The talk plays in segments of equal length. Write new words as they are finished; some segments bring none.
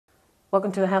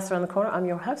Welcome to the House Around the Corner. I'm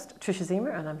your host, Tricia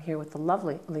Ziemer, and I'm here with the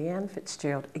lovely Leanne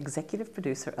Fitzgerald, executive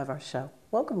producer of our show.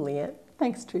 Welcome, Leanne.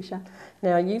 Thanks, Tricia.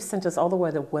 Now, you sent us all the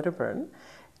way to Wedderburn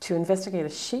to investigate a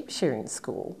sheep shearing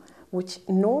school, which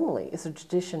normally is a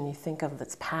tradition you think of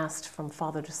that's passed from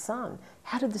father to son.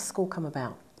 How did this school come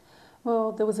about?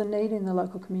 Well, there was a need in the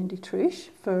local community, Trish,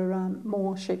 for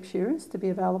more sheep shearers to be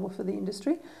available for the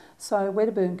industry. So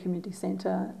Wedderburn Community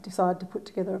Centre decided to put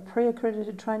together a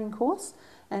pre-accredited training course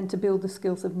and to build the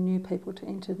skills of new people to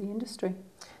enter the industry.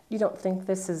 You don't think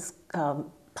this is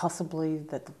possibly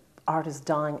that the art is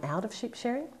dying out of sheep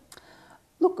shearing?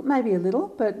 Look, maybe a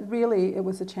little, but really it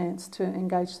was a chance to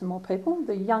engage some more people.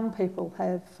 The young people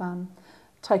have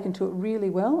taken to it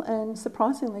really well, and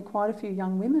surprisingly quite a few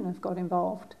young women have got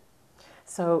involved.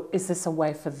 So is this a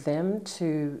way for them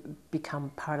to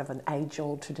become part of an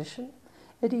age-old tradition?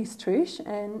 It is, Trish,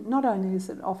 and not only does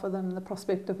it offer them the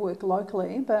prospect of work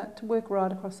locally, but to work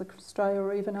right across Australia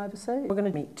or even overseas. We're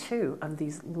going to meet two of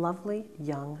these lovely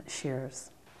young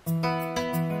shearers.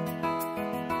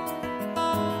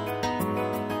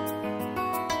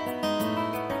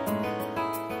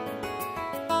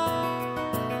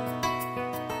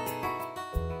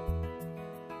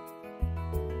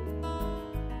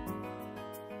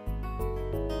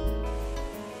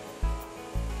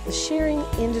 The shearing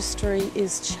industry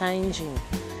is changing.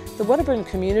 The Wedderburn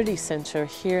Community Centre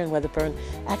here in Wedderburn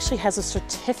actually has a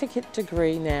certificate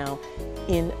degree now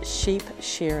in sheep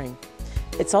shearing.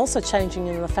 It's also changing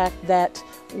in the fact that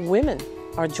women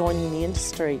are joining the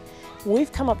industry.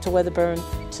 We've come up to Wedderburn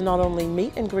to not only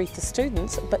meet and greet the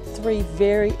students, but three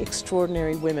very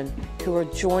extraordinary women who are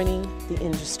joining the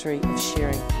industry of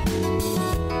shearing.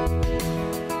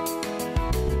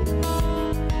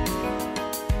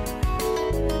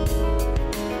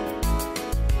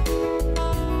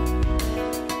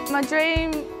 My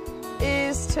dream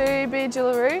is to be a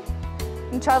jewellery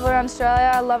and travel around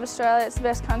Australia. I love Australia, it's the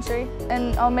best country.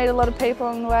 And I'll meet a lot of people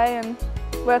along the way and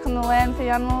work on the land for the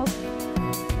animals.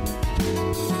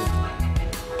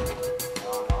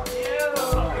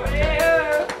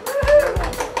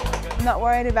 I'm not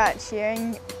worried about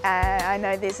shearing. I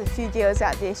know there's a few girls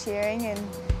out there shearing and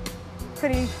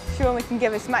pretty sure we can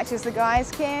give as much as the guys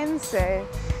can. So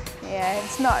yeah,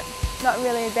 it's not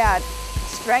really about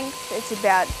strength, it's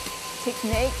about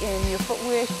technique and your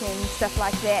footwork and stuff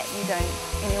like that.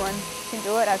 Anyone can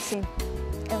do it. I've seen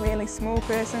a really small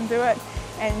person do it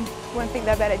and wouldn't think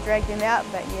they're about to drag them out,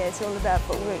 but yeah, it's all about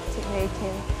footwork, technique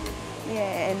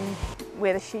and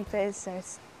where the sheep is, so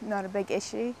it's not a big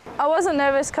issue. I wasn't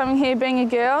nervous coming here being a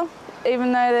girl,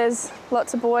 even though there's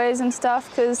lots of boys and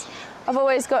stuff, because I've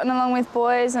always gotten along with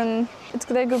boys and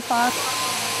they're good fun.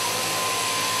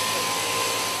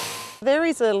 There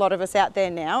is a lot of us out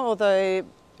there now, although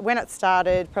when it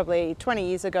started probably 20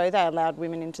 years ago they allowed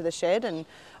women into the shed, and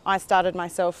I started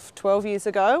myself 12 years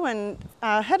ago and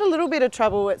had a little bit of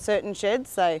trouble at certain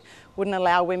sheds. They wouldn't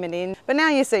allow women in, but now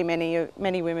you see many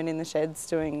women in the sheds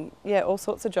doing all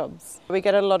sorts of jobs. We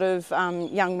get a lot of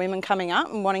young women coming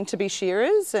up and wanting to be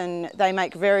shearers, and they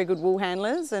make very good wool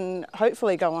handlers and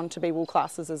hopefully go on to be wool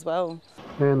classers as well.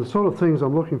 And the sort of things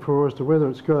I'm looking for as to whether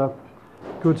it's got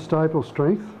good staple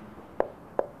strength.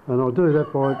 And I do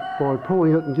that by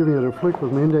pulling it and giving it a flick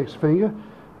with my index finger.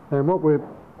 And what we're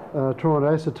trying to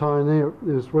ascertain there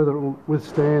is whether it will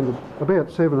withstand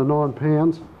about 7 to 9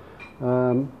 pounds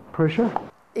pressure.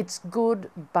 It's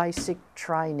good basic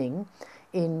training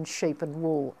in sheep and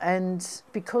wool, and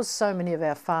because so many of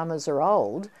our farmers are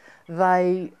old,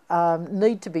 they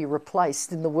need to be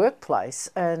replaced in the workplace,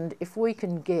 and if we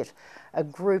can get a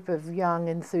group of young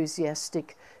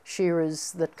enthusiastic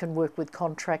shearers that can work with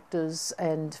contractors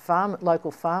and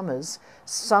local farmers,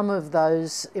 some of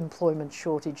those employment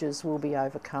shortages will be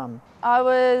overcome. I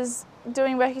was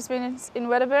doing work experience in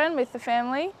Wedderburn with the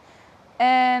family,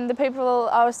 and the people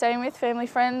I was staying with, family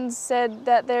friends, said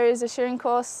that there is a shearing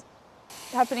course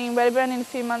happening in Wedderburn in a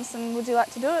few months and would you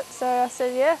like to do it? So I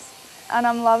said yes, and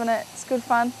I'm loving it. It's good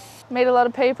fun. Meet a lot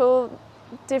of people,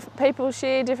 people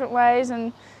shear different ways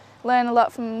and learn a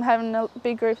lot from having a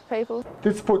big group of people.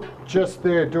 This foot just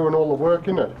there doing all the work,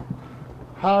 isn't it?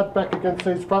 Hard back against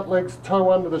these front legs,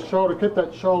 toe under the shoulder, keep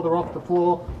that shoulder off the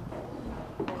floor.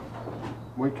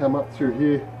 We come up through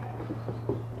here,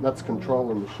 that's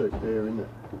controlling the sheep there, isn't it?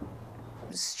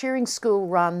 Shearing school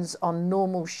runs on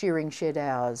normal shearing shed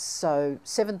hours, so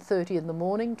 7:30 in the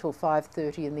morning till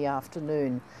 5:30 in the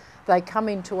afternoon. They come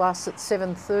into us at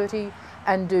 7:30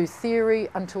 and do theory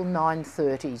until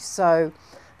 9:30, so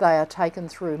they are taken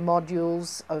through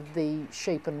modules of the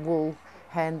sheep and wool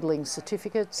handling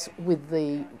certificates with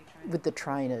the with the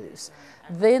trainers.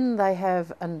 Then they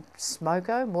have a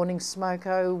smoko, morning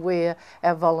smoko, where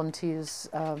our volunteers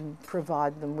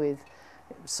provide them with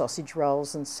sausage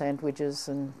rolls and sandwiches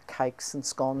and cakes and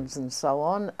scones and so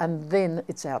on. And then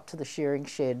it's out to the shearing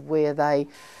shed where they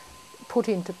put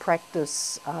into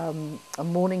practice a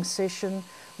morning session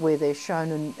where they're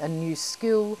shown a new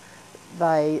skill.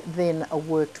 They then are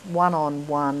worked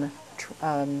one-on-one,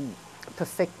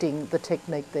 perfecting the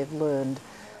technique they've learned.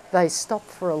 They stop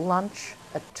for a lunch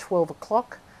at 12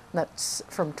 o'clock, that's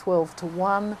from 12 to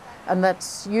 1, and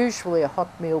that's usually a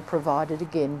hot meal provided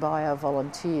again by our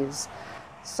volunteers.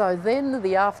 So then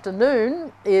the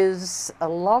afternoon is a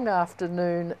long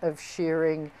afternoon of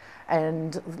shearing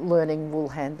and learning wool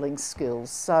handling skills.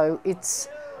 So it's,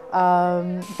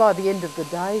 by the end of the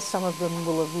day, some of them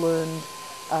will have learned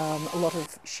a lot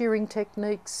of shearing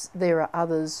techniques. There are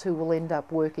others who will end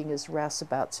up working as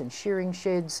rouseabouts in shearing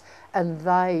sheds, and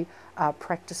they are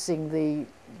practicing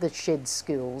the shed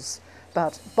skills.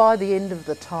 But by the end of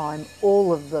the time,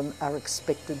 all of them are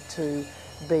expected to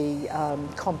be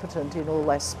competent in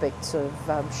all aspects of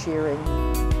shearing.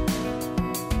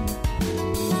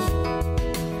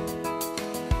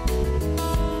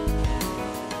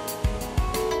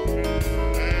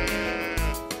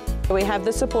 We have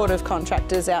the support of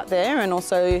contractors out there and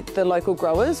also the local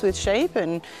growers with sheep,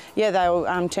 and yeah,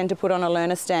 they'll tend to put on a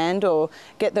learner stand or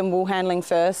get them wool handling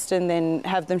first and then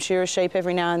have them shear a sheep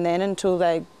every now and then until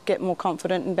they get more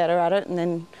confident and better at it, and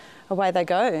then away they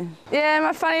go. Yeah,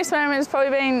 my funniest moment has probably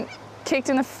been kicked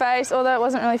in the face, although it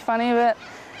wasn't really funny, but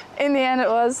in the end it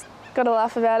was. Got to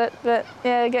laugh about it, but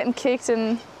yeah, getting kicked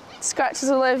and scratches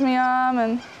all over my arm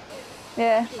and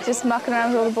yeah, just mucking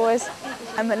around with all the boys.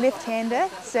 I'm a left-hander,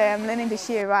 so I'm learning to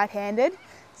shear right-handed,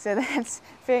 so that's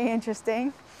very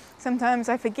interesting. Sometimes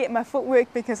I forget my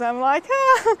footwork because I'm like,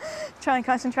 trying to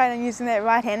concentrate on using that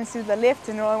right hand instead of the left,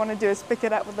 and all I want to do is pick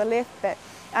it up with the left, but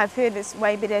I've heard it's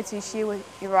way better to shear with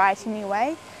your right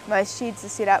anyway. Most sheds are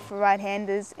set up for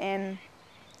right-handers, and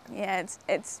yeah,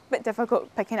 it's a bit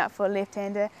difficult picking up for a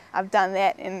left-hander. I've done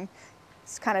that and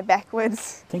it's kind of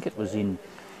backwards. I think it was in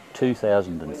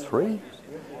 2003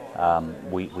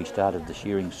 we started the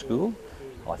shearing school.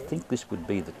 I think this would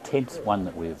be the 10th one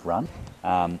that we've run,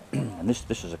 and this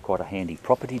is quite a handy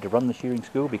property to run the shearing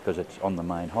school because it's on the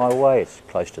main highway, it's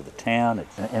close to the town,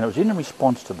 and it was in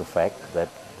response to the fact that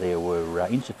there were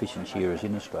insufficient shearers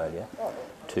in Australia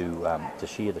to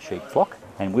shear the sheep flock,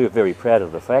 and we were very proud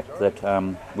of the fact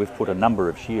that we've put a number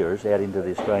of shearers out into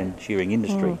the Australian shearing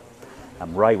industry.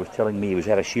 Ray was telling me he was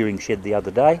at a shearing shed the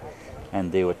other day,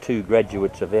 and there were 2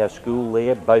 graduates of our school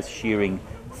there, both shearing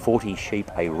 40 sheep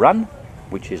a run,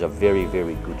 which is a very,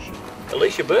 very good sheep.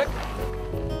 Alicia Burke.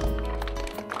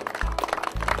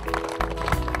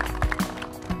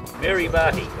 Mary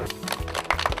Barty.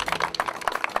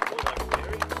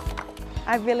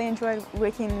 I really enjoyed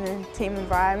working in a team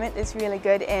environment. It's really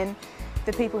good, and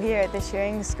the people here at the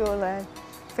shearing school are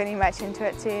pretty much into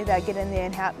it too. They'll get in there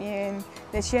and help you, and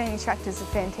the shearing instructors are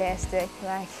fantastic,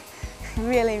 like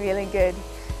really, really good.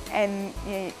 And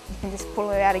you can just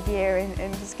pull it out of gear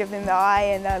and just give them the eye,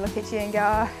 and they'll look at you and go,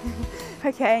 oh,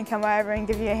 okay, and come over and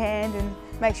give you a hand and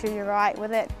make sure you're right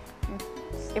with it. And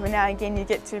every now and again you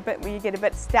get to a bit where you get a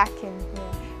bit stuck,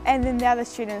 and then the other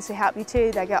students who help you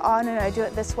too, they go, oh no, do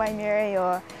it this way, Mary,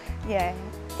 or yeah,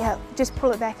 just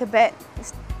pull it back a bit,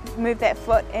 just move that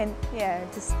foot, and yeah,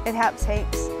 it helps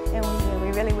heaps. And we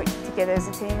really work together as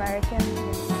a team, I reckon.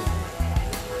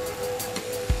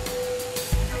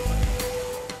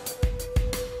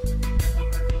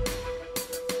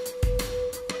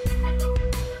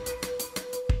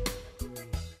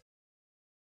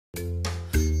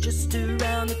 Just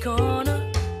around the corner.